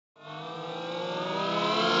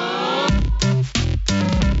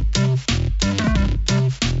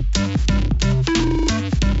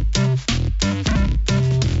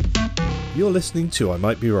You're listening to I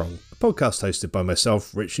Might Be Wrong, a podcast hosted by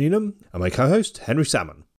myself, Rich Newnham, and my co-host, Henry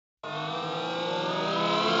Salmon.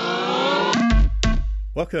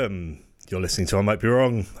 Welcome. You're listening to I Might Be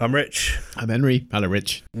Wrong. I'm Rich. I'm Henry. Hello,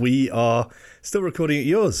 Rich. We are still recording at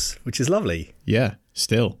yours, which is lovely. Yeah,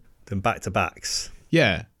 still. Then back-to-backs.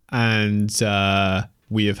 Yeah, and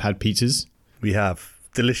we have had pizzas. We have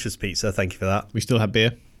delicious pizza, thank you for that. We still have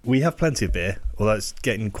beer. We have plenty of beer, although it's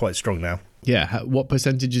getting quite strong now. Yeah, what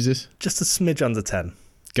percentage is this? Just a smidge under 10.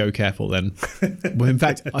 Go careful then. Well, in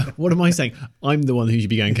fact, what am I saying? I'm the one who should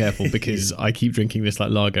be going careful because I keep drinking this like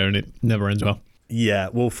lager and it never ends well. Yeah,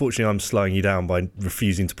 well, fortunately, I'm slowing you down by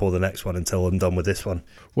refusing to pour the next one until I'm done with this one.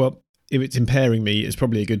 Well, if it's impairing me, it's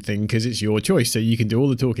probably a good thing because it's your choice. So you can do all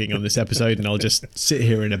the talking on this episode and I'll just sit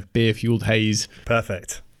here in a beer-fueled haze.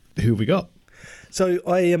 Perfect. Who have we got? So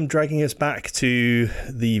I am dragging us back to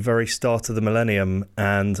the very start of the millennium,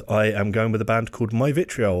 and I am going with a band called My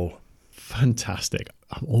Vitriol. Fantastic.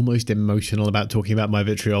 I'm almost emotional about talking about My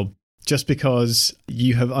Vitriol just because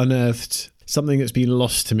you have unearthed something that's been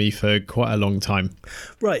lost to me for quite a long time.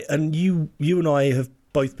 Right, and you and I have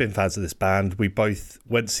both been fans of this band. We both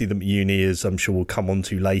went to see them at uni, as I'm sure we'll come on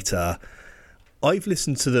to later. I've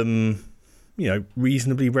listened to them,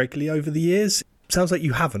 reasonably regularly over the years. Sounds like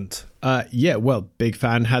you haven't. Yeah, well, big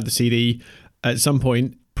fan, had the CD. At some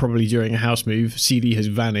point, probably during a house move, CD has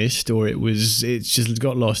vanished or it's just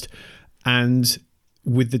got lost. And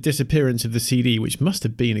with the disappearance of the CD, which must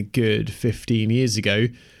have been a good 15 years ago,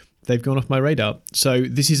 they've gone off my radar. So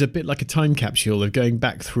this is a bit like a time capsule of going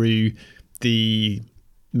back through the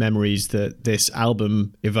memories that this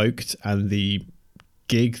album evoked and the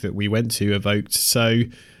gig that we went to evoked. So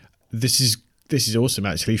this is awesome,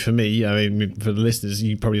 actually, for me. I mean, for the listeners,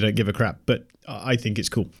 you probably don't give a crap, but I think it's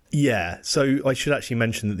cool. Yeah, so I should actually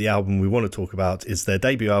mention that the album we want to talk about is their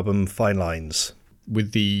debut album, Fine Lines.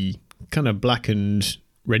 With the kind of blackened,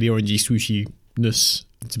 red orangey swooshiness.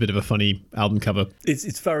 It's a bit of a funny album cover.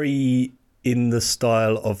 It's very in the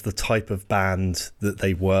style of the type of band that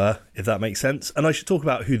they were, if that makes sense. And I should talk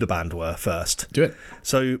about who the band were first. Do it.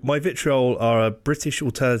 So My Vitriol are a British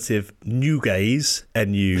alternative new gaze,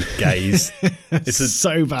 NU gaze. It's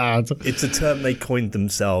so bad. It's a term they coined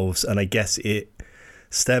themselves, and I guess it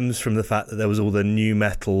stems from the fact that there was all the new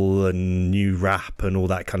metal and new rap and all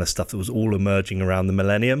that kind of stuff that was all emerging around the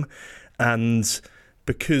millennium. And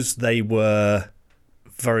because they were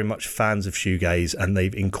very much fans of shoegaze and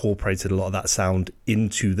they've incorporated a lot of that sound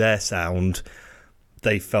into their sound,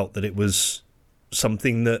 they felt that it was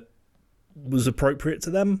something that was appropriate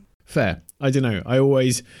to them. Fair. I don't know. I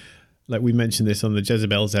always, like we mentioned this on the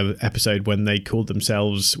Jezebels episode when they called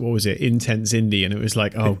themselves, what was it, Intense Indie, and it was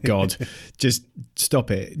like, oh God, just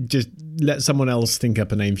stop it. Just let someone else think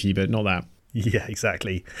up a name for you, but not that. Yeah,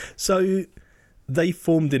 exactly. So they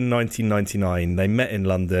formed in 1999. They met in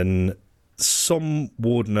London. Som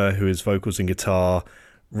Wardner, who is vocals and guitar,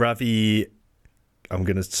 Ravi, I'm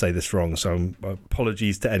going to say this wrong, so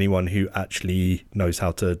apologies to anyone who actually knows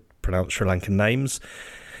how to pronounce Sri Lankan names,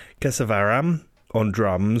 Kesavaram on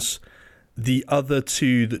drums. The other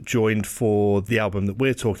two that joined for the album that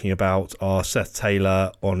we're talking about are Seth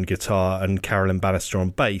Taylor on guitar and Carolyn Bannister on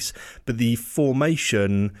bass, but the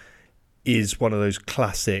formation is one of those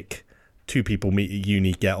classic two people meet at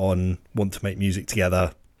uni, get on, want to make music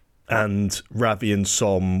together. And Ravi and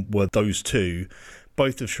Som were those two,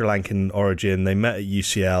 both of Sri Lankan origin. They met at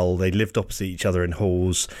UCL, they lived opposite each other in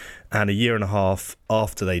halls, and a year and a half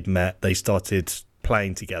after they'd met, they started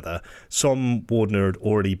playing together. Som Wardner had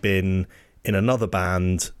already been in another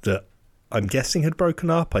band that I'm guessing had broken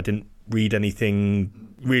up. I didn't read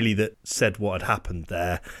anything really that said what had happened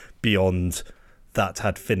there beyond that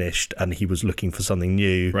had finished and he was looking for something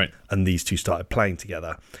new. Right. And these two started playing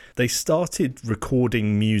together. They started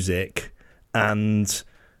recording music, and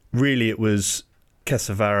really it was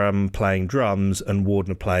Kesavaram playing drums and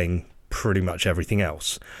Wardner playing pretty much everything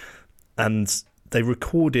else. And they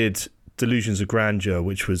recorded Delusions of Grandeur,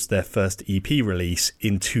 which was their first EP release,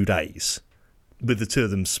 in 2 days, with the two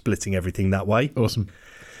of them splitting everything that way. Awesome.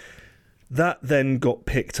 That then got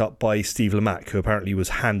picked up by Steve Lamacq, who apparently was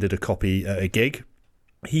handed a copy at a gig.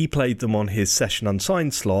 He played them on his session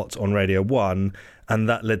unsigned slot on Radio 1, and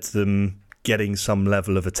that led to them getting some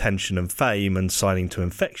level of attention and fame and signing to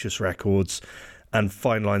Infectious Records, and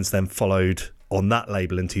Fine Lines then followed on that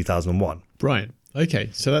label in 2001. Right.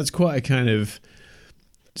 Okay. So that's quite a kind of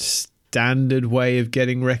standard way of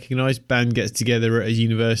getting recognised. Band gets together at a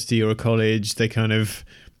university or a college, they kind of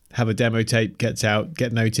have a demo tape, gets out,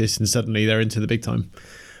 get noticed, and suddenly they're into the big time.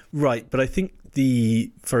 Right, but I think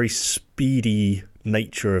the very speedy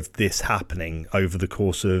nature of this happening over the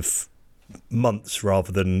course of months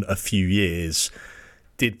rather than a few years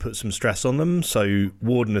did put some stress on them. So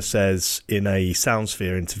Wardner says in a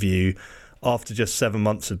Soundsphere interview, after just 7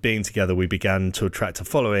 months of being together, we began to attract a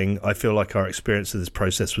following. I feel like our experience of this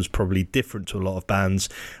process was probably different to a lot of bands.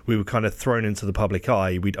 We were kind of thrown into the public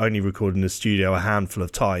eye. We'd only recorded in the studio a handful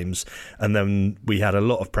of times, and then we had a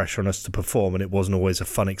lot of pressure on us to perform, and it wasn't always a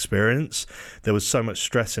fun experience. There was so much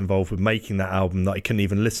stress involved with making that album that I couldn't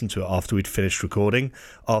even listen to it after we'd finished recording.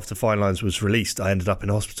 After Fine Lines was released, I ended up in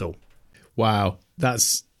hospital. Wow,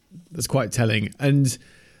 that's quite telling. And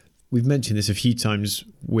we've mentioned this a few times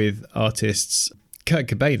with artists. Kurt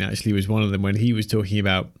Cobain actually was one of them when he was talking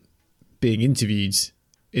about being interviewed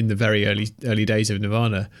in the very early days of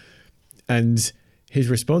Nirvana. And his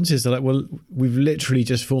responses are like, well, we've literally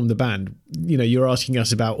just formed the band. You know, you're asking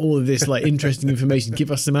us about all of this like interesting information. Give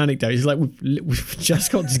us some anecdotes. It's like, we've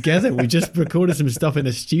just got together. We just recorded some stuff in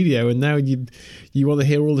a studio, and now you want to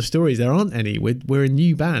hear all the stories. There aren't any. We're a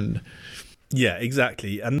new band. Yeah,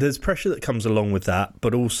 exactly. And there's pressure that comes along with that,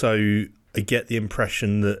 but also I get the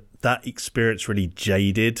impression that experience really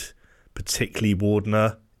jaded, particularly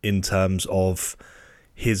Wardner, in terms of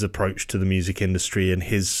his approach to the music industry and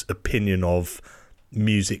his opinion of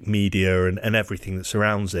music media and everything that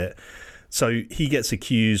surrounds it. So he gets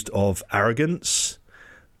accused of arrogance,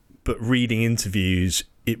 but reading interviews,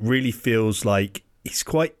 it really feels like he's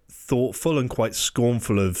quite thoughtful and quite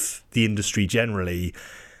scornful of the industry generally.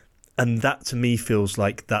 And that to me feels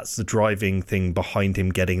like that's the driving thing behind him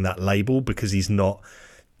getting that label, because he's not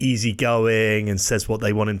easygoing and says what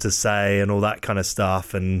they want him to say and all that kind of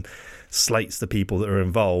stuff and slates the people that are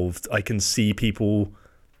involved. I can see people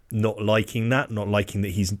not liking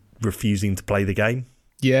that he's refusing to play the game.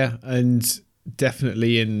 Yeah, and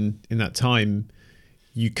definitely in that time,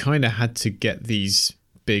 you kind of had to get these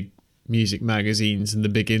big music magazines and the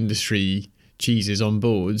big industry cheeses on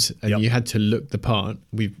boards, and you had to look the part.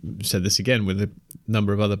 We've said this again with a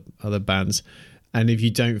number of other bands, and if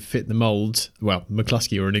you don't fit the mold, well,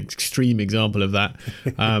 McCluskey are an extreme example of that,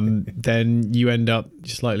 then you end up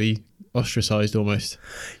slightly ostracized almost.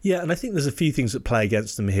 Yeah, and I think there's a few things that play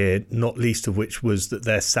against them here, not least of which was that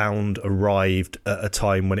their sound arrived at a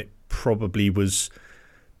time when it probably was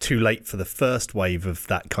too late for the first wave of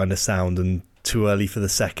that kind of sound and too early for the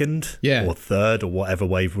second or third or whatever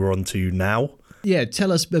wave we're on to now. Yeah,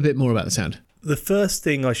 tell us a bit more about the sound. The first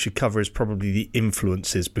thing I should cover is probably the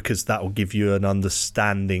influences, because that will give you an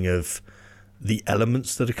understanding of the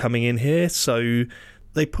elements that are coming in here. So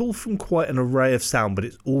they pull from quite an array of sound, but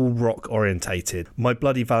it's all rock orientated. My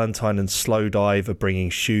Bloody Valentine and Slowdive are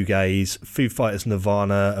bringing shoegaze. Foo Fighters,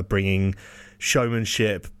 Nirvana are bringing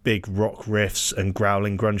showmanship, big rock riffs and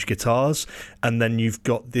growling grunge guitars, and then you've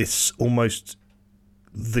got this almost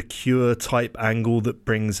The Cure type angle that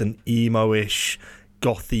brings an emo-ish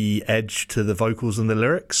gothy edge to the vocals and the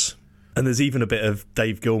lyrics, and there's even a bit of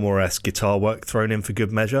Dave Gilmour-esque guitar work thrown in for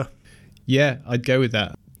good measure. Yeah, I'd go with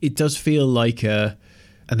that. It does feel like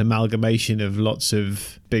an amalgamation of lots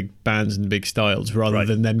of big bands and big styles rather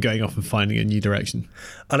than them going off and finding a new direction.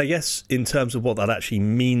 And I guess in terms of what that actually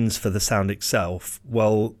means for the sound itself,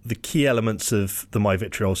 well, the key elements of the My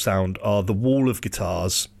Vitriol sound are the wall of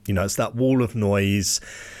guitars. You know, it's that wall of noise,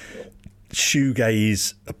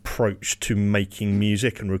 shoegaze approach to making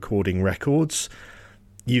music and recording records.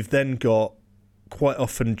 You've then got quite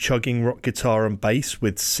often chugging rock guitar and bass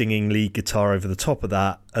with singing lead guitar over the top of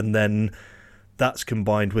that, and then that's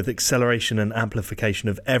combined with acceleration and amplification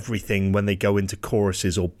of everything when they go into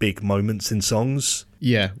choruses or big moments in songs.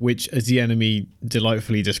 Yeah, which, as The Enemy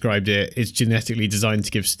delightfully described it, is genetically designed to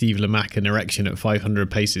give Steve Lamacq an erection at 500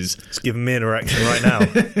 paces. It's giving me an erection right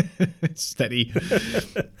now. Steady.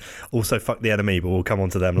 Also, fuck The Enemy, but we'll come on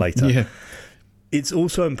to them later. Yeah. It's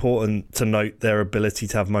also important to note their ability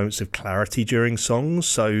to have moments of clarity during songs.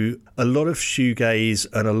 So a lot of shoegaze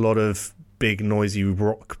and a lot of big noisy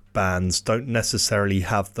rock bands don't necessarily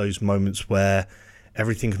have those moments where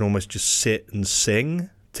everything can almost just sit and sing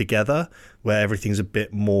together, where everything's a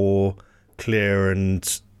bit more clear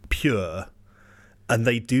and pure, and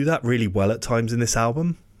they do that really well at times in this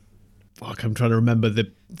album. Fuck, I'm trying to remember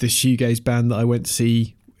the shoegaze band that I went to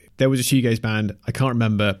see. There was a shoegaze band, I can't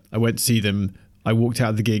remember. I went to see them. I walked out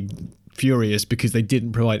of the gig furious because they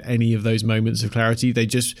didn't provide any of those moments of clarity.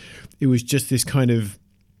 It was just this kind of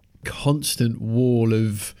constant wall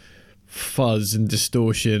of fuzz and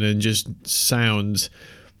distortion and just sounds,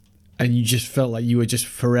 and you just felt like you were just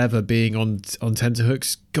forever being on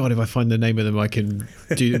tenterhooks. God, if I find the name of them, I can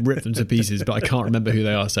rip them to pieces, but I can't remember who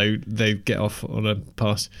they are, so they get off on a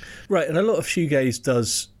pass. Right, and a lot of shoegaze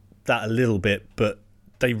does that a little bit, but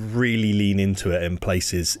They really lean into it in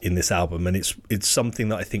places in this album, and it's something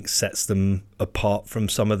that I think sets them apart from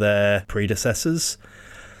some of their predecessors.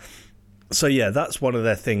 So yeah, that's one of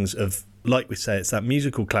their things of, like we say, it's that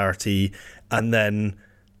musical clarity and then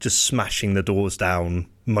just smashing the doors down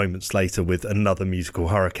moments later with another musical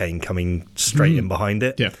hurricane coming straight in behind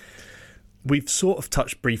it. Yeah. We've sort of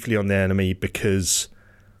touched briefly on The Enemy because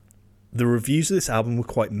the reviews of this album were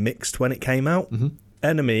quite mixed when it came out.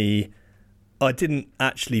 Enemy, I didn't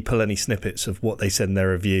actually pull any snippets of what they said in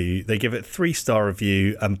their review. They give it a 3-star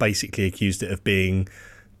review and basically accused it of being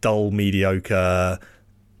dull, mediocre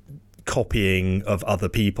copying of other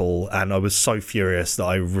people, and I was so furious that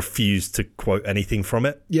I refused to quote anything from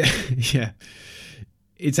it. Yeah.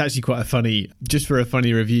 It's actually quite just for a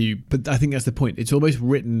funny review, but I think that's the point. It's almost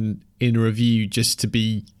written in a review just to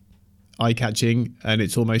be eye-catching, and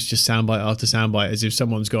it's almost just soundbite after soundbite, as if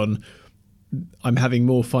someone's gone, I'm having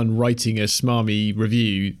more fun writing a smarmy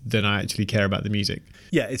review than I actually care about the music.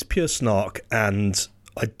 Yeah, it's pure snark, and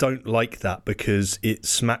I don't like that because it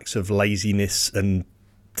smacks of laziness and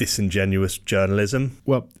disingenuous journalism.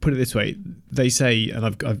 Well, put it this way, they say, and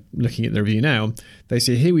I'm looking at the review now, they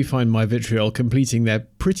say, here we find My Vitriol completing their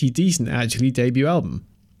pretty decent, actually, debut album.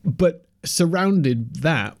 But surrounded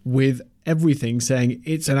that with everything saying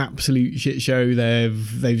it's an absolute shit show,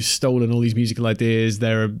 they've stolen all these musical ideas,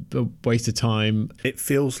 they're a waste of time. It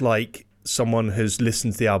feels like someone has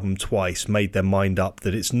listened to the album twice, made their mind up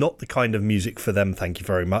that it's not the kind of music for them, thank you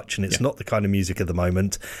very much, and it's not the kind of music at the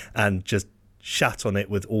moment, and just shat on it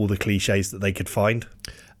with all the cliches that they could find.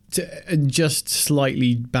 And just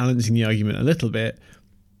slightly balancing the argument a little bit,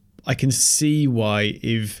 I can see why,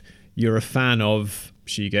 if you're a fan of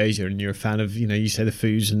shoegaze and you're a fan of, you say the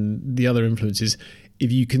Foos and the other influences,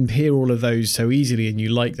 if you can hear all of those so easily and you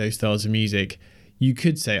like those styles of music, you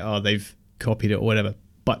could say, oh, they've copied it or whatever.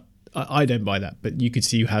 But I don't buy that. But you could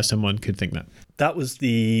see how someone could think that. That was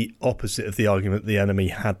the opposite of the argument The Enemy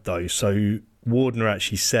had, though. So Wardner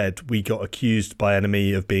actually said we got accused by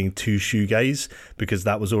Enemy of being too shoegaze because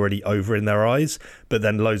that was already over in their eyes, but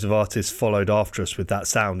then loads of artists followed after us with that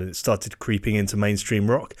sound and it started creeping into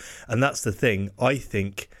mainstream rock. And that's the thing, I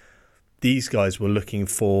think these guys were looking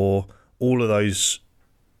for all of those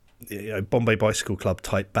Bombay Bicycle Club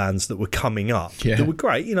type bands that were coming up that were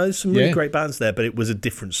great, some really great bands there, but it was a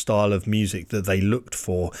different style of music that they looked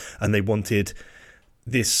for, and they wanted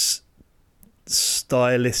this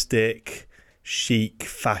stylistic, chic,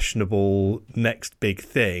 fashionable next big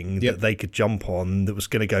thing that they could jump on, that was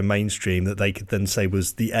going to go mainstream, that they could then say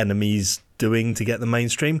was the Enemy's doing to get the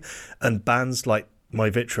mainstream. And bands like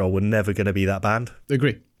My Vitriol were never going to be that band.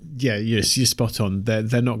 Agree. Yeah, you're spot on.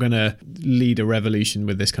 They're not going to lead a revolution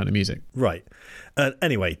with this kind of music. Right.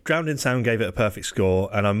 Anyway, Drowned in Sound gave it a perfect score,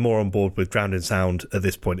 and I'm more on board with Drowned in Sound at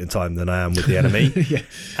this point in time than I am with The Enemy. Yeah.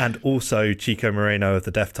 And also, Chico Moreno of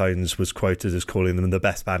the Deftones was quoted as calling them the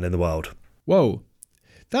best band in the world. Whoa.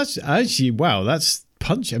 That's actually, wow, that's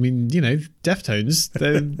punch. I mean, Deftones,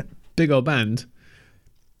 they're a big old band.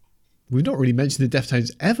 We've not really mentioned the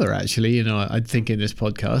Deftones ever, actually, I think in this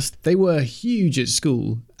podcast. They were huge at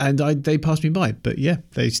school, and they passed me by. But yeah,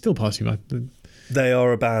 they still pass me by. They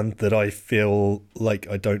are a band that I feel like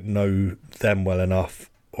I don't know them well enough,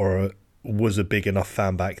 or was a big enough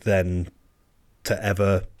fan back then to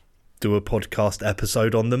ever do a podcast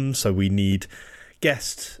episode on them. So we need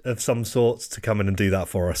guests of some sorts to come in and do that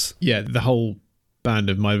for us. Yeah, the whole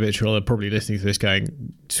band of My Vitriol are probably listening to this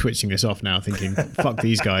going, switching this off now, thinking, fuck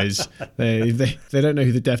these guys. They don't know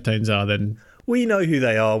who the Deftones are, then... We know who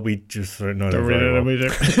they are, we just don't know them very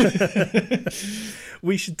well.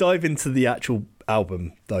 We should dive into the actual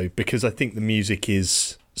album, though, because I think the music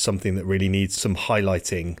is something that really needs some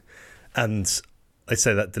highlighting. And I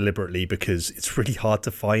say that deliberately because it's really hard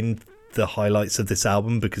to find the highlights of this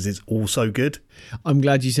album because it's all so good. I'm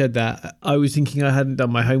glad you said that. I was thinking I hadn't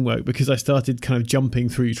done my homework because I started kind of jumping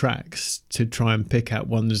through tracks to try and pick out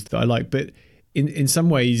ones that I like. But in some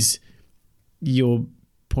ways, your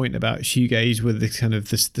point about shoegaze with the kind of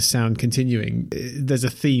the sound continuing, there's a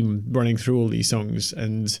theme running through all these songs,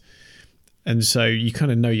 and so you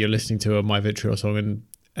kind of know you're listening to a My Vitriol song, and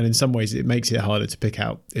in some ways it makes it harder to pick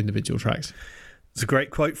out individual tracks. It's a great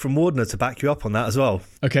quote from Wardner to back you up on that as well.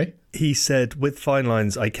 Okay. He said, with Fine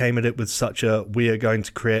Lines, I came at it with such a we are going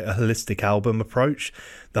to create a holistic album approach.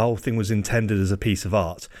 The whole thing was intended as a piece of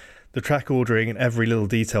art. The track ordering and every little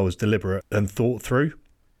detail was deliberate and thought through.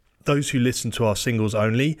 Those who listen to our singles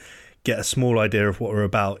only get a small idea of what we're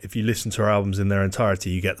about. If you listen to our albums in their entirety,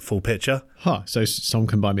 you get the full picture. So someone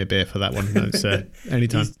can buy me a beer for that one. No, it's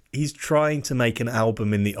anytime. He's trying to make an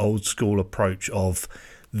album in the old school approach of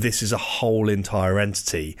this is a whole entire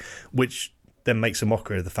entity, which then makes a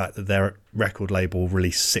mockery of the fact that their record label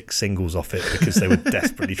released 6 singles off it because they were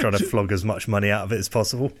desperately trying to flog as much money out of it as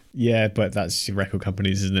possible. Yeah, but that's record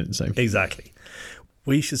companies, isn't it? So exactly.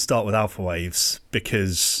 We should start with Alpha Waves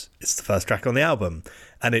because it's the first track on the album,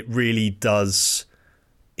 and it really does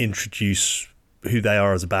introduce who they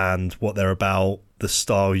are as a band, what they're about, the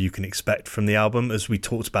style you can expect from the album. As we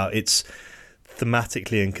talked about, it's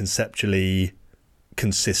thematically and conceptually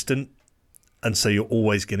consistent, and so you're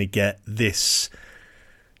always going to get this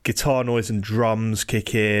guitar noise and drums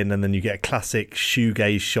kick in, and then you get a classic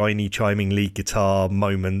shoegaze shiny chiming lead guitar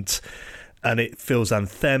moment, and it feels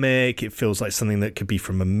anthemic. It feels like something that could be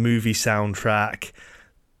from a movie soundtrack.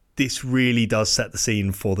 This really does set the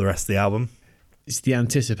scene for the rest of the album. It's the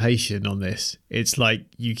anticipation on this. It's like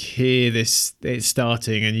you hear this, it's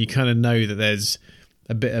starting, and you kind of know that there's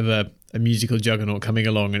a bit of a musical juggernaut coming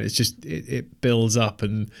along, and it's just it builds up.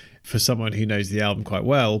 And for someone who knows the album quite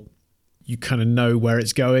well, you kind of know where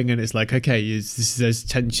it's going, and it's like, okay, there's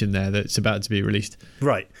tension there that's about to be released.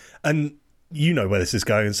 Right. And you know where this is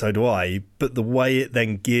going, and so do I, but the way it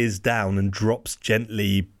then gears down and drops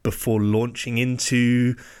gently before launching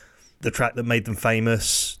into the track that made them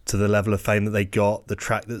famous, to the level of fame that they got, the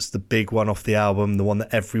track that's the big one off the album, the one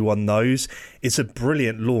that everyone knows, it's a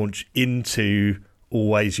brilliant launch into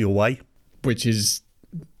Always Your Way, which is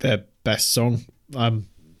their best song.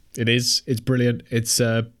 It's brilliant. It's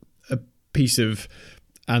a piece of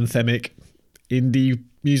anthemic indie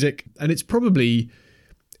music, and it's probably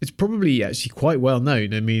actually quite well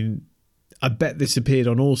known. I mean, I bet this appeared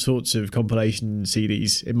on all sorts of compilation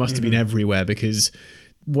CDs. It must have been everywhere, because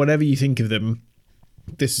whatever you think of them,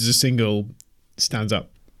 this is a single stands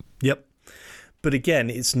up. Yep. But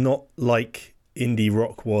again, it's not like indie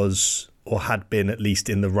rock was, or had been at least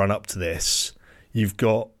in the run up to this. You've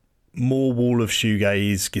got more wall of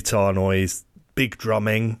shoegaze, guitar noise, big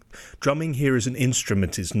drumming. Drumming here as an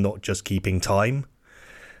instrument is not just keeping time.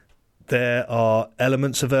 There are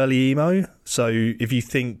elements of early emo. So if you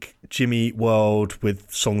think Jimmy Eat World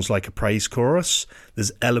with songs like a praise chorus,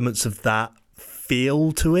 there's elements of that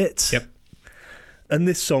feel to it. Yep. And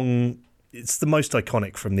this song, it's the most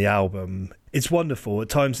iconic from the album. It's wonderful. At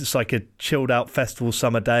times it's like a chilled out festival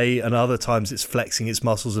summer day, and other times it's flexing its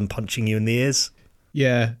muscles and punching you in the ears.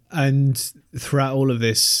 Yeah, and throughout all of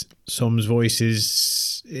this, Som's voice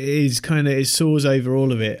it soars over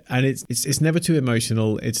all of it, and it's never too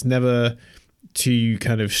emotional. It's never too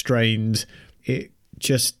kind of strained. It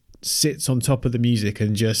just sits on top of the music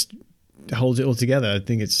and just holds it all together. I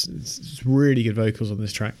think it's really good vocals on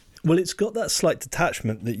this track. Well, it's got that slight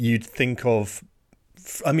detachment that you'd think of.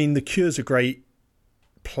 I mean, The Cure's a great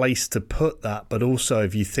place to put that, but also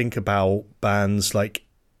if you think about bands like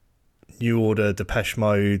New Order, Depeche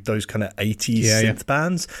Mode, those kind of 80s synth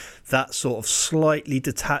bands, that sort of slightly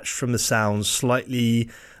detached from the sound, slightly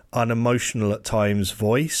unemotional at times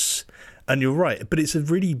voice. And you're right, but it's a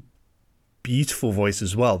really beautiful voice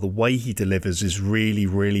as well. The way he delivers is really,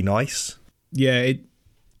 really nice. Yeah, it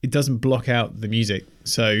doesn't block out the music.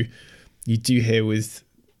 So you do hear with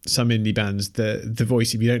some indie bands the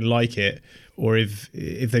voice, if you don't like it, or if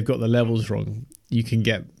they've got the levels wrong, you can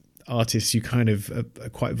get artists who kind of are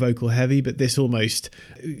quite vocal heavy. But this almost,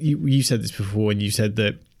 you said this before, and you said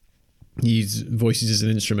that you use voices as an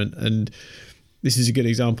instrument, and this is a good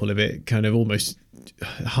example of it, kind of almost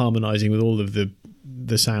harmonizing with all of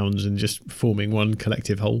the sounds and just forming one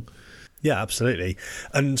collective whole. Yeah, absolutely.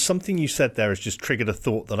 And something you said there has just triggered a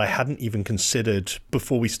thought that I hadn't even considered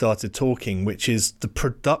before we started talking, which is the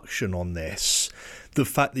production on this. The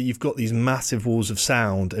fact that you've got these massive walls of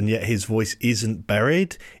sound and yet his voice isn't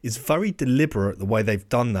buried is very deliberate, the way they've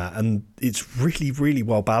done that. And it's really, really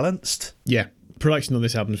well balanced. Yeah. Production on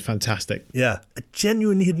this album is fantastic. Yeah. I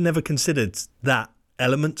genuinely had never considered that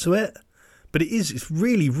element to it. But it's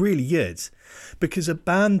really, really good. Because a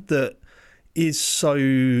band that is so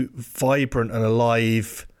vibrant and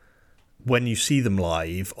alive when you see them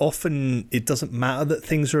live, often it doesn't matter that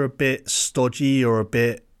things are a bit stodgy or a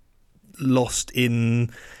bit lost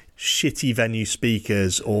in shitty venue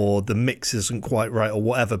speakers, or the mix isn't quite right or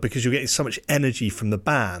whatever, because you're getting so much energy from the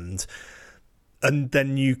band. And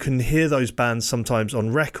then you can hear those bands sometimes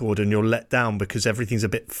on record and you're let down because everything's a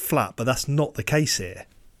bit flat, but that's not the case here.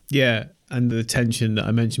 Yeah, and the tension that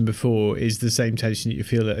I mentioned before is the same tension that you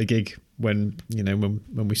feel at a gig when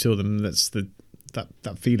we saw them.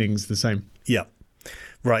 That feeling's the same. Yeah.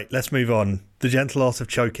 Right, let's move on. The Gentle Art of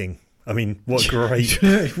Choking. I mean, what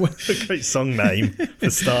a great song name for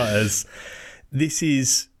starters. This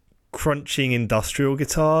is crunching industrial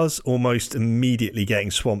guitars, almost immediately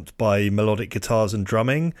getting swamped by melodic guitars and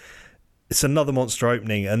drumming. It's another monster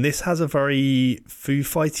opening, and this has a very Foo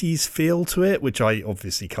Fighters feel to it, which I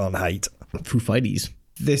obviously can't hate. Foo Fighters.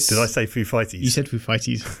 Did I say Foo Fighters? You said Foo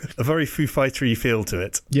Fighters. A very Foo Fighter-y feel to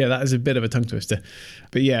it. Yeah, that is a bit of a tongue twister.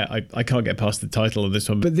 But yeah, I can't get past the title of this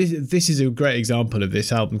one. But this is a great example of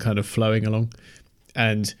this album kind of flowing along.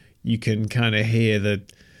 And you can kind of hear the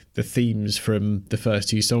themes from the first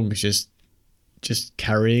two songs just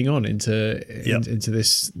carrying on into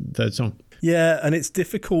this third song. Yeah, and it's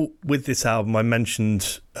difficult with this album. I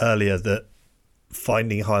mentioned earlier that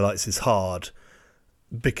finding highlights is hard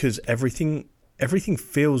because everything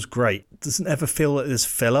feels great. It doesn't ever feel like there's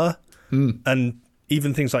filler. And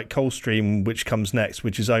even things like Coldstream, which comes next,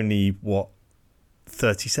 which is only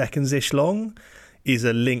 30 seconds ish long, is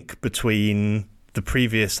a link between the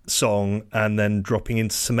previous song and then dropping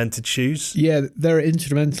into Cemented Shoes. Yeah, there are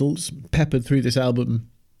instrumentals peppered through this album,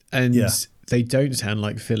 and they don't sound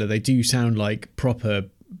like filler. They do sound like proper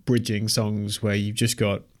bridging songs where you've just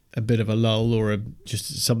got a bit of a lull or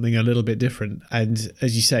just something a little bit different. And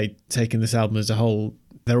as you say, taking this album as a whole,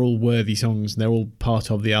 they're all worthy songs and they're all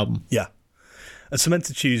part of the album. Yeah. And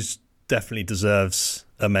Cemented Shoes definitely deserves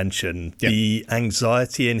a mention. Yeah. The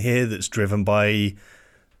anxiety in here that's driven by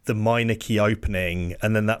the minor key opening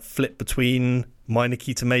and then that flip between minor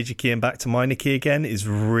key to major key and back to minor key again is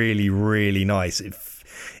really, really nice.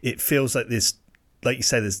 It feels like this, like you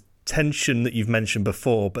say, there's tension that you've mentioned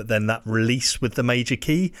before, but then that release with the major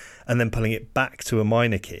key and then pulling it back to a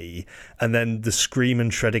minor key, and then the scream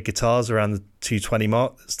and shredded guitars around the 220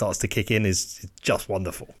 mark that starts to kick in is just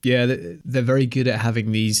wonderful. Yeah, they're very good at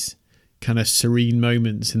having these kind of serene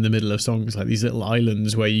moments in the middle of songs, like these little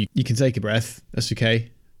islands where you can take a breath. That's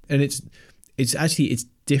okay. And it's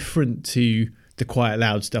different to the quiet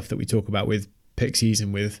loud stuff that we talk about with Pixies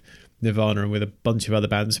and with Nirvana and with a bunch of other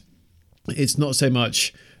bands. It's not so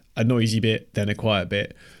much a noisy bit then a quiet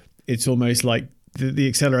bit. It's almost like the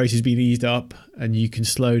accelerator's been eased up and you can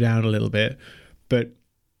slow down a little bit, but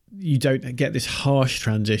you don't get this harsh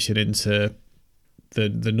transition into the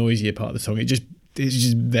noisier part of the song. It's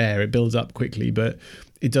just there. It builds up quickly, but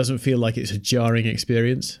it doesn't feel like it's a jarring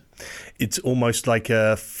experience. It's almost like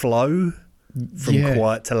a flow from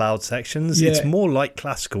quiet to loud sections. It's more like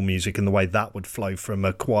classical music in the way that would flow from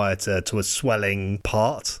a quieter to a swelling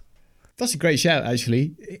part. That's a great shout,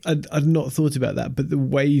 actually. I'd not thought about that, but the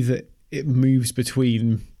way that it moves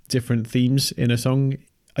between different themes in a song,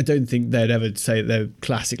 I don't think they'd ever say they're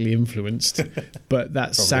classically influenced, but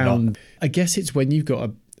that sound, not. I guess it's when you've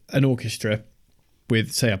got an orchestra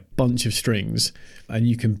with, say, a bunch of strings and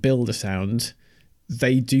you can build a sound,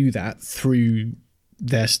 they do that through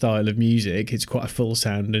their style of music. It's quite a full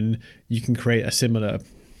sound and you can create a similar,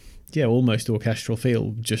 almost orchestral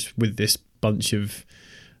feel just with this bunch of...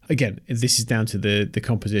 Again, this is down to the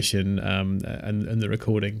composition and the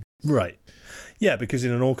recording. Right. Yeah, because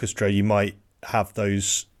in an orchestra, you might have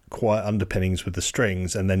those quiet underpinnings with the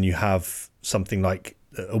strings, and then you have something like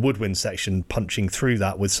a woodwind section punching through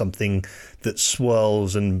that with something that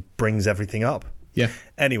swirls and brings everything up. Yeah.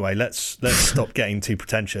 Anyway, let's stop getting too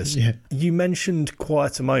pretentious. Yeah. You mentioned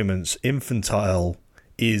quieter moments. Infantile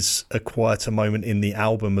is a quieter moment in the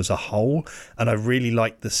album as a whole, and I really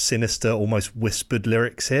like the sinister, almost whispered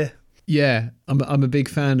lyrics here. Yeah, I'm a big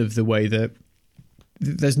fan of the way that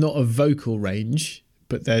there's not a vocal range,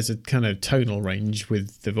 but there's a kind of tonal range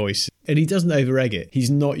with the voice, and he doesn't over-egg it.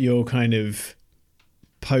 He's not your kind of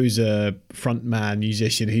poser frontman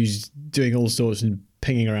musician who's doing all sorts and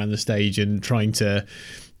pinging around the stage and trying to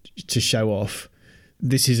show off.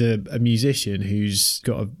 This is a musician who's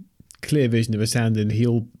got a clear vision of a sound and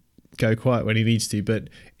he'll go quiet when he needs to, but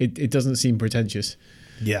it doesn't seem pretentious.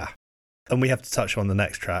 Yeah. And we have to touch on the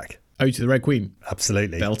next track. Ode to the Red Queen.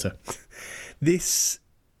 Absolutely. Belter. This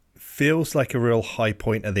feels like a real high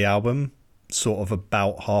point of the album, sort of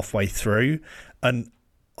about halfway through. And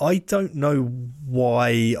I don't know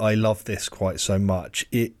why I love this quite so much.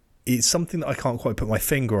 It's something that I can't quite put my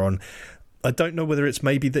finger on. I don't know whether it's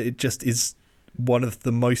maybe that it just is one of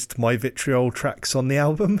the most My Vitriol tracks on the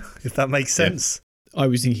album, if that makes sense. I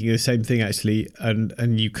was thinking the same thing, actually,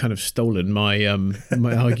 and you kind of stolen my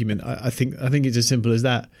my argument. I think it's as simple as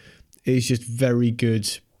that. It's just very good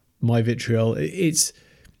My Vitriol. It's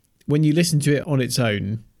when you listen to it on its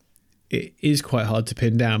own, it is quite hard to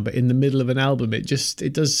pin down, but in the middle of an album, it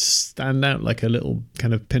does stand out like a little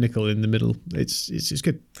kind of pinnacle in the middle. It's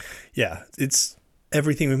good. Yeah, it's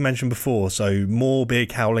everything we've mentioned before. So more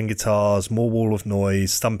big howling guitars, more wall of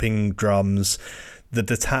noise, thumping drums, the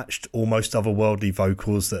detached, almost otherworldly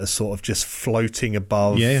vocals that are sort of just floating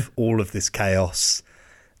above all of this chaos.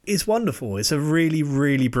 It's wonderful. It's a really,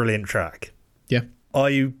 really brilliant track. Yeah.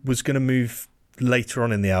 I was going to move later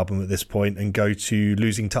on in the album at this point and go to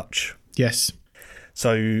Losing Touch. Yes.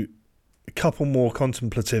 So a couple more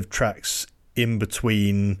contemplative tracks in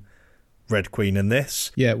between Red Queen and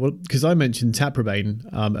this. Yeah, well, because I mentioned Taprobane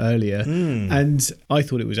earlier, and I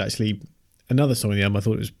thought it was actually another song on the album. I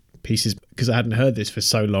thought it was Pieces, because I hadn't heard this for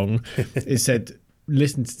so long. It said,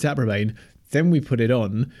 listen to Taprobane. Then we put it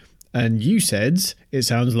on, and you said it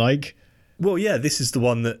sounds like... Well, yeah, this is the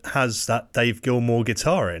one that has that Dave Gilmour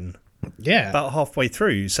guitar in. Yeah. About halfway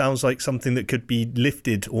through. Sounds like something that could be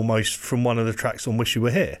lifted almost from one of the tracks on Wish You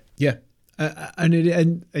Were Here. Yeah.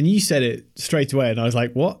 And you said it straight away, and I was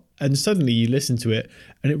like, what? And suddenly you listen to it,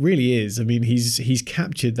 and it really is. I mean, he's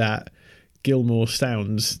captured that Gilmour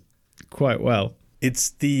sounds quite well. It's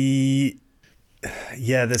the...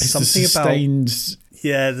 Yeah, there's something the sustains... about...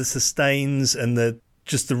 Yeah, the sustains and the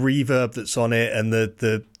reverb that's on it, and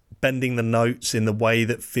the bending the notes in the way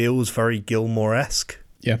that feels very Gilmour-esque.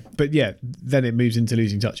 Yeah, but yeah, then it moves into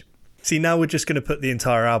Losing Touch. See, now we're just going to put the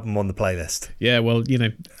entire album on the playlist. Yeah, well,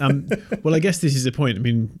 well, I guess this is the point. I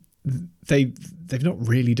mean, they've not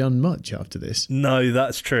really done much after this. No,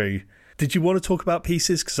 that's true. Did you want to talk about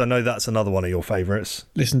Pieces? Because I know that's another one of your favourites.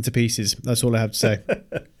 Listen to Pieces. That's all I have to say.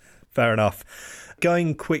 Fair enough.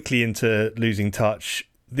 Going quickly into Losing Touch,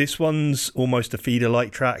 this one's almost a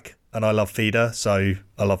Feeder-like track, and I love Feeder, so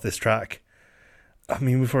I love this track. I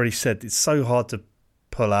mean, we've already said it's so hard to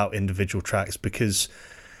pull out individual tracks because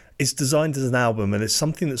it's designed as an album, and it's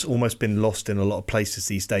something that's almost been lost in a lot of places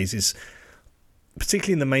these days. Is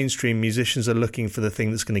particularly in the mainstream, musicians are looking for the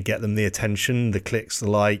thing that's going to get them the attention, the clicks, the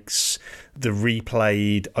likes, the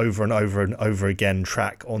replayed over and over and over again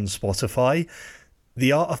track on Spotify.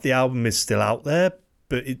 The art of the album is still out there,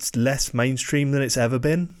 but it's less mainstream than it's ever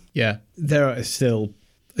been. Yeah, there are still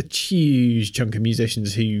a huge chunk of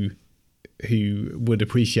musicians who would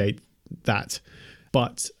appreciate that.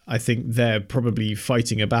 But I think they're probably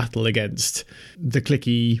fighting a battle against the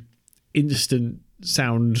clicky, instant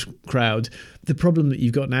sound crowd. The problem that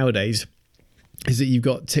you've got nowadays is that you've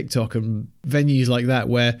got TikTok and venues like that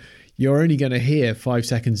where you're only going to hear 5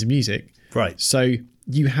 seconds of music. Right. So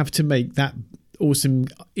you have to make that awesome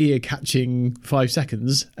ear-catching 5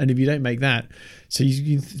 seconds, and if you don't make that, so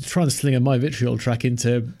you try and sling a My Vitriol track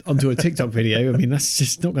onto a TikTok video, I mean, that's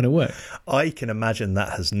just not going to work. I can imagine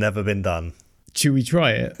that has never been done. Should we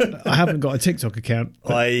try it? I haven't got a TikTok account.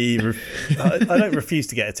 I don't refuse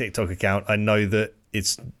to get a TikTok account. I know that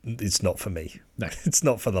it's not for me. No. It's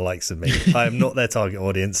not for the likes of me. I am not their target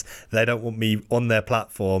audience. They don't want me on their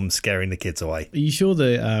platform scaring the kids away. Are you sure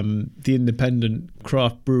the independent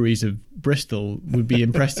craft breweries of Bristol would be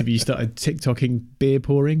impressed if you started TikToking beer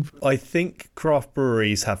pouring? I think craft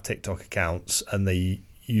breweries have TikTok accounts and they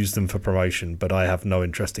use them for promotion, but I have no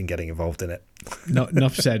interest in getting involved in it. No,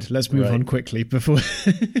 enough said. Let's move on quickly before...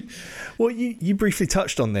 Well, you briefly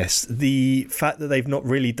touched on this, the fact that they've not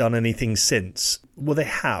really done anything since. Well, they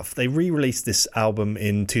have. They re-released this album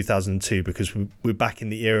in 2002 because we're back in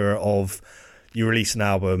the era of you release an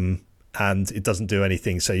album and it doesn't do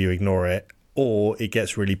anything, so you ignore it, or it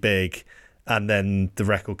gets really big and then the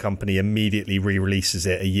record company immediately re-releases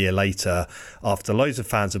it a year later after loads of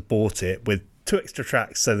fans have bought it with 2 extra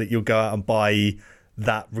tracks so that you'll go out and buy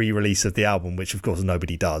that re-release of the album, which of course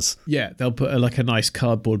nobody does. Yeah, they'll put a nice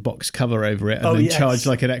cardboard box cover over it and then charge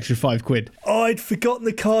like an extra £5. Oh, I'd forgotten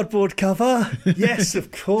the cardboard cover. Yes,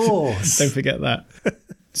 of course. Don't forget that.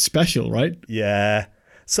 Special, right? Yeah.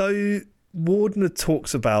 So Wardner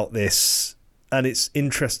talks about this and it's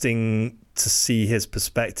interesting to see his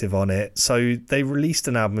perspective on it. So they released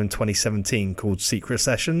an album in 2017 called Secret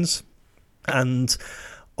Sessions, and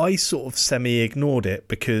I sort of semi-ignored it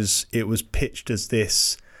because it was pitched as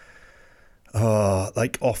this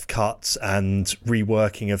like offcuts and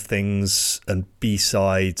reworking of things and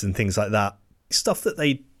B-sides and things like that. Stuff that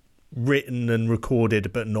they'd written and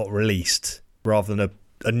recorded but not released, rather than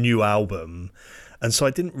a new album. And so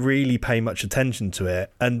I didn't really pay much attention to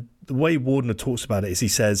it. And the way Wardner talks about it is he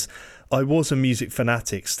says, I was a music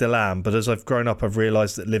fanatic, still am, but as I've grown up, I've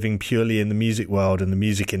realised that living purely in the music world and the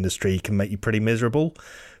music industry can make you pretty miserable.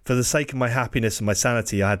 For the sake of my happiness and my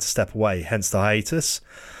sanity, I had to step away, hence the hiatus.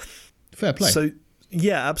 Fair play. So,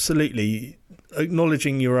 yeah, absolutely.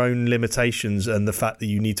 Acknowledging your own limitations and the fact that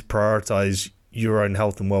you need to prioritise your own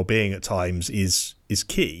health and well-being at times is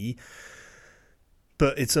key.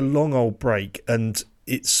 But it's a long old break, and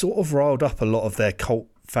it sort of riled up a lot of their cult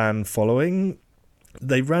fan following.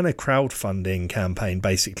 They ran a crowdfunding campaign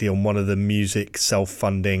basically on one of the music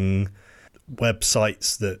self-funding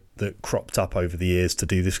websites that cropped up over the years to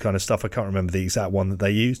do this kind of stuff. I can't remember the exact one that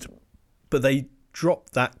they used, but they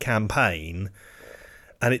dropped that campaign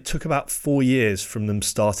And it took about 4 years from them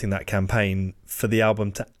starting that campaign for the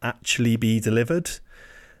album to actually be delivered.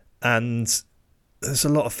 And there's a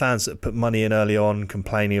lot of fans that put money in early on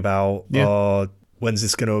complaining about, when's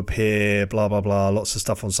this going to appear, blah, blah, blah. Lots of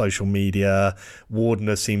stuff on social media.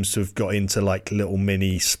 Wardner seems to have got into like little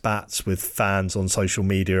mini spats with fans on social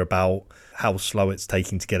media about how slow it's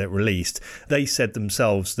taking to get it released. They said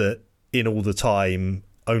themselves that in all the time,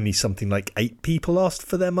 only something like 8 people asked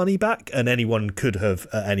for their money back, and anyone could have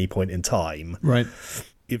at any point in time. Right.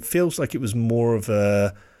 It feels like it was more of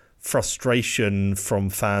a frustration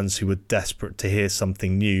from fans who were desperate to hear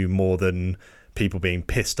something new more than people being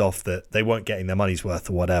pissed off that they weren't getting their money's worth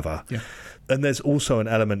or whatever. Yeah. And there's also an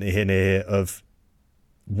element in here of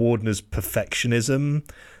Wardner's perfectionism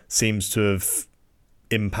seems to have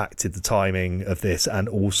impacted the timing of this and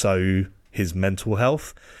also his mental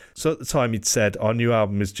health. So at the time he'd said, our new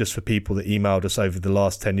album is just for people that emailed us over the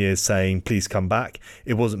last 10 years saying, please come back.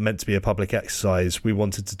 It wasn't meant to be a public exercise. We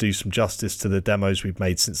wanted to do some justice to the demos we've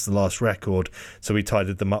made since the last record. So we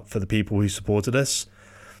tidied them up for the people who supported us.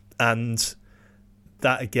 And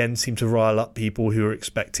that again seemed to rile up people who were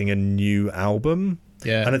expecting a new album.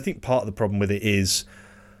 Yeah. And I think part of the problem with it is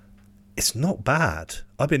it's not bad.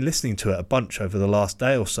 I've been listening to it a bunch over the last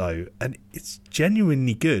day or so, and it's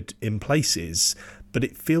genuinely good in places, but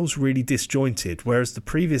it feels really disjointed, whereas the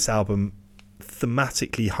previous album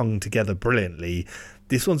thematically hung together brilliantly.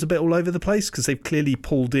 This one's a bit all over the place because they've clearly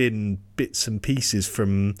pulled in bits and pieces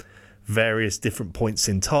from various different points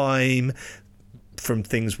in time, from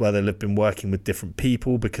things where they'll have been working with different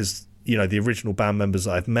people, because you know the original band members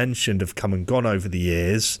that I've mentioned have come and gone over the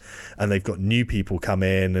years, and they've got new people come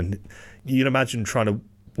in. And you can imagine trying to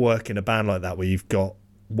work in a band like that where you've got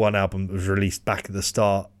one album that was released back at the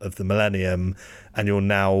start of the millennium and you're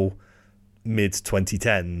now mid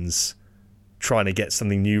 2010s trying to get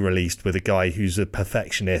something new released with a guy who's a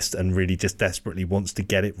perfectionist and really just desperately wants to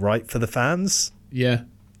get it right for the fans. Yeah.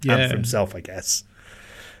 And for himself, I guess.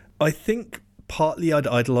 I think partly I'd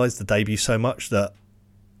idolised the debut so much that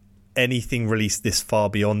anything released this far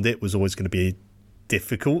beyond it was always going to be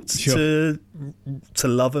difficult to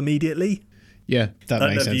love immediately. Yeah, that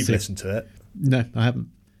makes sense. Have you listened to it? No, I haven't.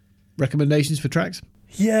 Recommendations for tracks?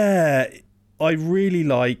 Yeah, I really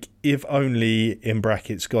like If Only, in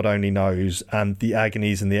brackets, God Only Knows, and The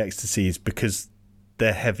Agonies and the Ecstasies because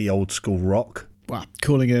they're heavy old school rock. Wow,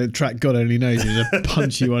 calling a track God Only Knows is a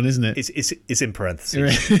punchy one, isn't it? It's in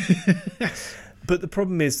parentheses. But the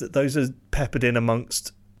problem is that those are peppered in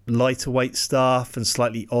amongst lighter weight stuff and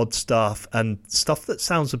slightly odd stuff and stuff that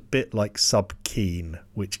sounds a bit like Sub Keen,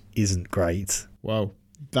 which isn't great. Wow,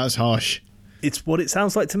 that's harsh. It's what it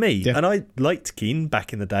sounds like to me. Yeah. And I liked Keen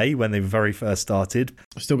back in the day when they very first started.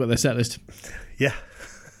 I've still got their set list. Yeah.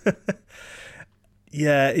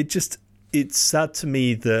 Yeah, it's sad to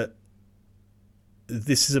me that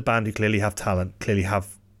this is a band who clearly have talent, clearly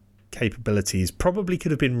have capabilities, probably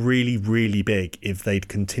could have been really, really big if they'd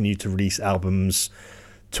continued to release albums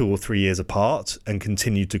 2 or 3 years apart and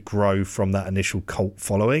continued to grow from that initial cult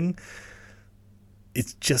following.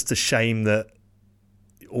 It's just a shame that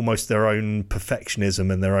almost their own perfectionism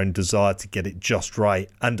and their own desire to get it just right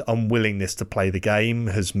and unwillingness to play the game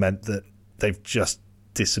has meant that they've just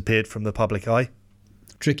disappeared from the public eye.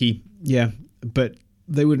 Tricky, yeah, but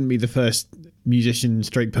they wouldn't be the first musician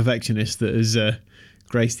straight perfectionist that has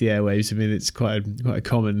graced the airwaves. I mean, it's quite a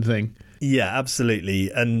common thing. Yeah,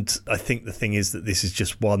 absolutely. And I think the thing is that this is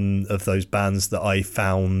just one of those bands that I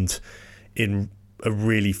found in a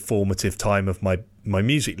really formative time of my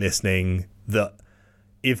music listening that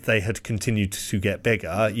if they had continued to get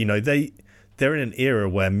bigger, you know, they're in an era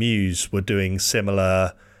where Muse were doing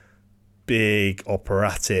similar big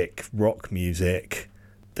operatic rock music.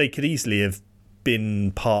 They could easily have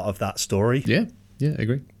been part of that story. Yeah, I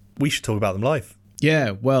agree. We should talk about them live.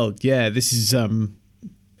 Yeah, well, yeah, this is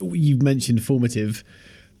you mentioned formative.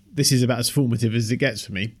 This is about as formative as it gets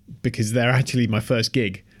for me because they're actually my first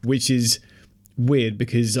gig, which is weird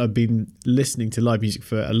because I've been listening to live music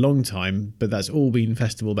for a long time, but that's all been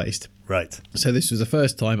festival based. Right. So this was the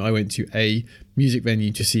first time I went to a music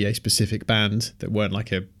venue to see a specific band that weren't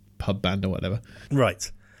like a pub band or whatever.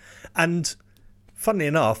 Right. And funnily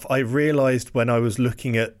enough, I realised when I was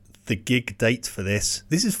looking at the gig date for this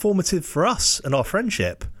is formative for us and our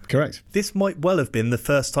friendship. Correct. This might well have been the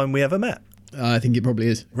first time we ever met. I think it probably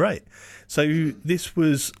is. Right. So this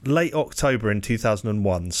was late October in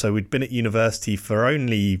 2001. So we'd been at university for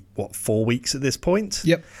only, 4 weeks at this point?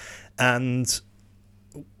 Yep. And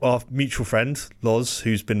our mutual friend, Loz,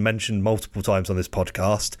 who's been mentioned multiple times on this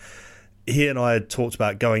podcast, he and I had talked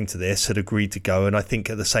about going to this, had agreed to go, and I think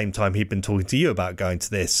at the same time he'd been talking to you about going to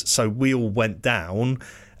this. So we all went down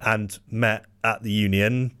and met at the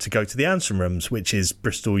Union to go to the Answering Rooms, which is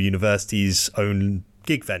Bristol University's own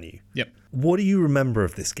gig venue. Yep. What do you remember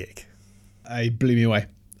of this gig? It blew me away.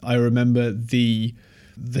 I remember the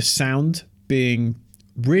sound being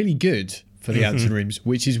really good for the Answering Rooms,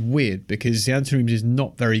 which is weird because the Answering Rooms is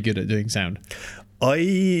not very good at doing sound.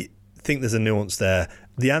 I think there's a nuance there.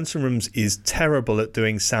 The Answering Rooms is terrible at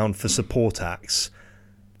doing sound for support acts.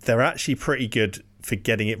 They're actually pretty good for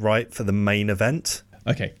getting it right for the main event.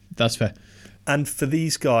 Okay, that's fair. And for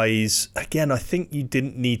these guys, again, I think you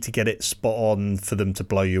didn't need to get it spot on for them to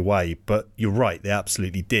blow you away, but you're right, they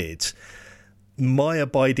absolutely did. My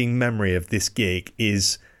abiding memory of this gig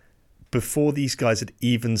is before these guys had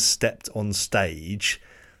even stepped on stage,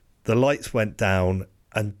 the lights went down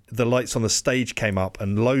and the lights on the stage came up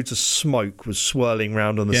and loads of smoke was swirling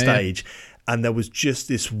around on the stage. Yeah. And there was just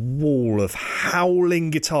this wall of howling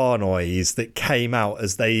guitar noise that came out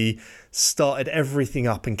as they started everything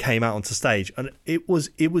up and came out onto stage. And it was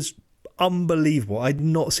unbelievable. I'd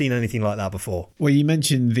not seen anything like that before. Well, you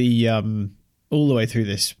mentioned the all the way through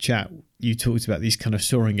this chat, you talked about these kind of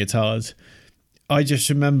soaring guitars. I just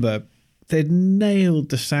remember they'd nailed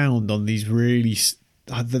the sound on these really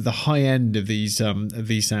the high end of these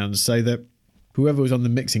sounds, so that whoever was on the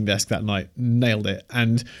mixing desk that night nailed it.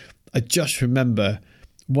 And I just remember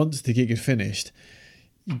once the gig had finished,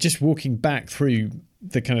 just walking back through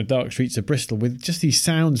the kind of dark streets of Bristol with just these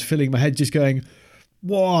sounds filling my head, just going,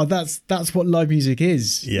 wow, that's what live music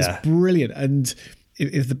is. Yeah. It's brilliant. And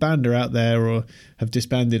if the band are out there or have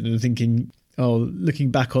disbanded and are thinking, oh, looking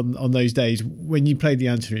back on those days when you played the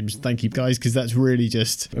Answering Rooms, thank you guys, because that's really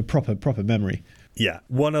just a proper memory. Yeah.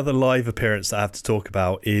 One other live appearance that I have to talk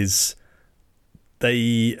about is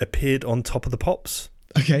they appeared on Top of the Pops.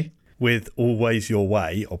 Okay. With Always Your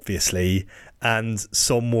Way, obviously, and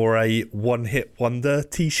some wore a One Hit Wonder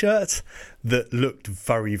t-shirt that looked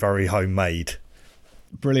very, very homemade.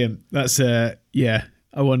 Brilliant. That's, yeah,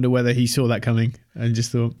 I wonder whether he saw that coming and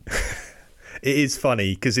just thought... It is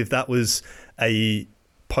funny, because if that was a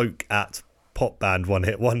poke at pop band One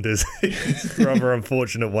Hit Wonders, it's a rather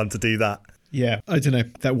unfortunate one to do that. Yeah, I don't know.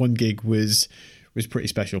 That one gig was pretty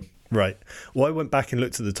special. Right. Well, I went back and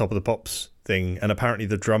looked at the Top of the Pops thing, and apparently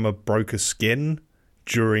the drummer broke a skin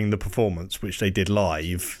during the performance, which they did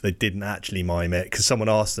live. They didn't actually mime it, because someone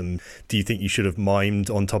asked them, do you think you should have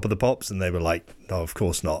mimed on Top of the Pops? And they were like, no, of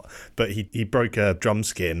course not. But he broke a drum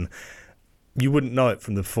skin. You wouldn't know it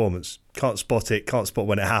from the performance. Can't spot it, can't spot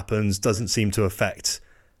when it happens, doesn't seem to affect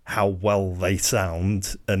how well they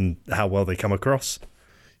sound and how well they come across.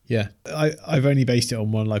 Yeah, I've only based it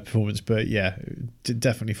on one live performance, but yeah,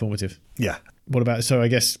 definitely formative. Yeah. What about, so I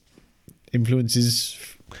guess, influences?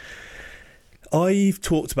 I've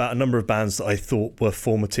talked about a number of bands that I thought were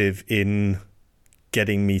formative in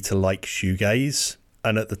getting me to like shoegaze.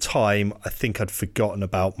 And at the time, I think I'd forgotten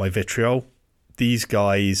about My Vitriol. These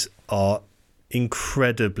guys are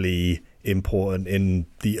incredibly important in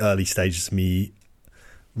the early stages of me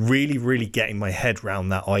really, really getting my head around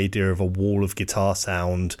that idea of a wall of guitar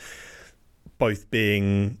sound, both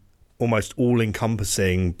being almost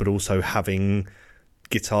all-encompassing, but also having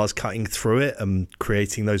guitars cutting through it and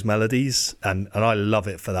creating those melodies. And I love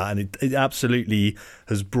it for that. And it absolutely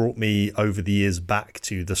has brought me over the years back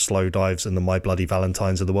to the Slowdives and the My Bloody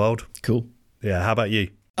Valentines of the world. Cool. Yeah, how about you?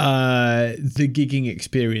 The gigging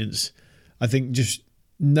experience, I think just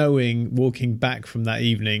walking back from that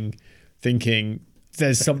evening, thinking...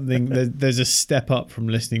 There's something, there's a step up from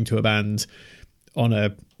listening to a band on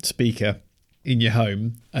a speaker in your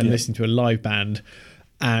home and listening to a live band.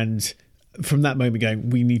 And from that moment going,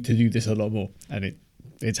 we need to do this a lot more. And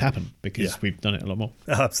it's happened because we've done it a lot more.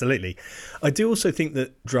 Absolutely. I do also think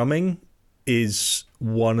that drumming is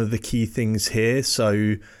one of the key things here.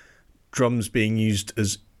 So drums being used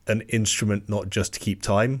as an instrument, not just to keep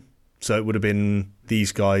time. So it would have been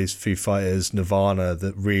these guys, Foo Fighters, Nirvana,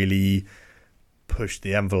 that really... pushed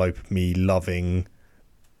the envelope of me loving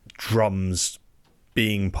drums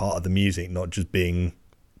being part of the music, not just being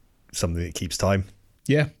something that keeps time.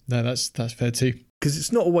 Yeah, no, that's fair too. Because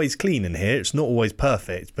it's not always clean in here, it's not always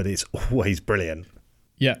perfect, but it's always brilliant.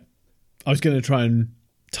 Yeah. I was going to try and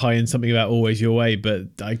tie in something about Always Your Way, but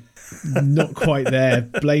I'm not quite there.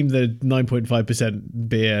 Blame the 9.5%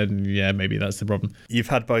 beer, and yeah, maybe that's the problem. You've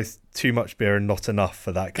had both too much beer and not enough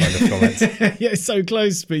for that kind of comment. Yeah, so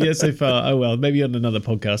close, but yeah, so far. Oh well, maybe on another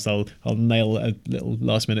podcast I'll nail a little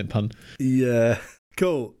last minute pun. Yeah,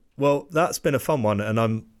 cool. Well, that's been a fun one, and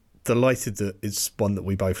I'm delighted that it's one that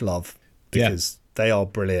we both love, because They are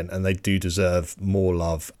brilliant, and they do deserve more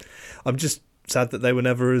love. I'm just sad that they were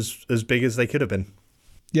never as big as they could have been.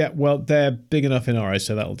 Yeah, well, they're big enough in our eyes,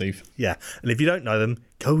 so that'll do. Yeah, and if you don't know them,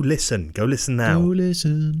 go listen. Go listen now. Go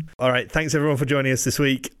listen. All right, thanks everyone for joining us this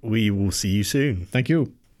week. We will see you soon. Thank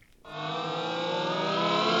you.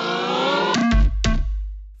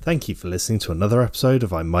 Thank you for listening to another episode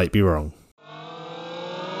of I Might Be Wrong.